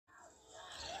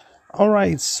All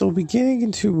right, so beginning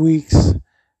in 2 weeks,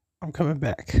 I'm coming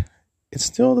back. It's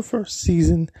still the first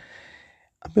season.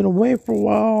 I've been away for a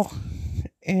while,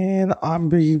 and I'm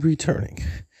be returning.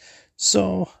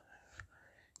 So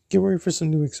get ready for some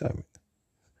new excitement,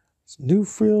 some new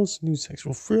frills, new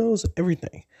sexual frills,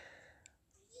 everything.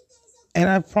 And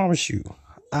I promise you,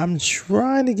 I'm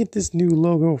trying to get this new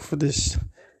logo for this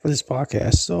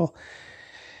podcast. So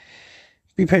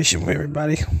be patient with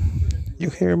everybody. You'll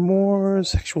hear more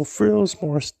sexual frills,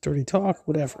 more dirty talk,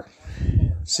 whatever.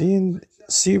 See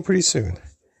you pretty soon.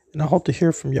 And I hope to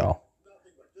hear from y'all.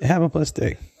 And have a blessed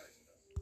day.